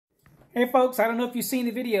Hey folks, I don't know if you've seen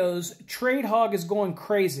the videos. TradeHog is going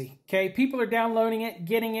crazy. Okay, people are downloading it,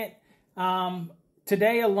 getting it.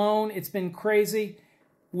 Today alone, it's been crazy.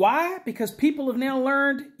 Why? Because people have now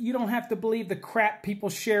learned you don't have to believe the crap people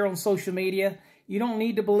share on social media. You don't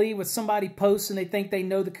need to believe what somebody posts and they think they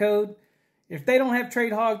know the code. If they don't have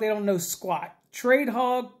TradeHog, they don't know squat.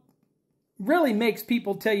 TradeHog really makes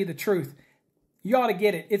people tell you the truth. You ought to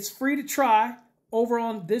get it. It's free to try over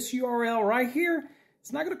on this URL right here.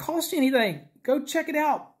 It's not going to cost you anything. Go check it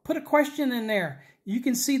out. Put a question in there. You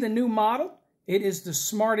can see the new model. It is the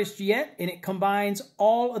smartest yet, and it combines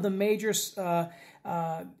all of the major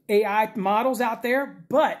AI models out there,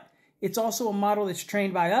 but it's also a model that's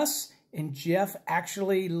trained by us, and Jeff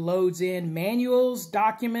actually loads in manuals,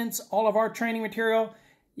 documents, all of our training material.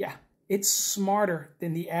 Yeah, it's smarter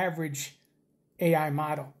than the average AI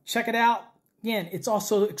model. Check it out. Again, it's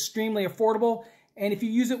also extremely affordable, and if you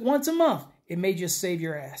use it once a month, it may just save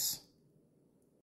your ass.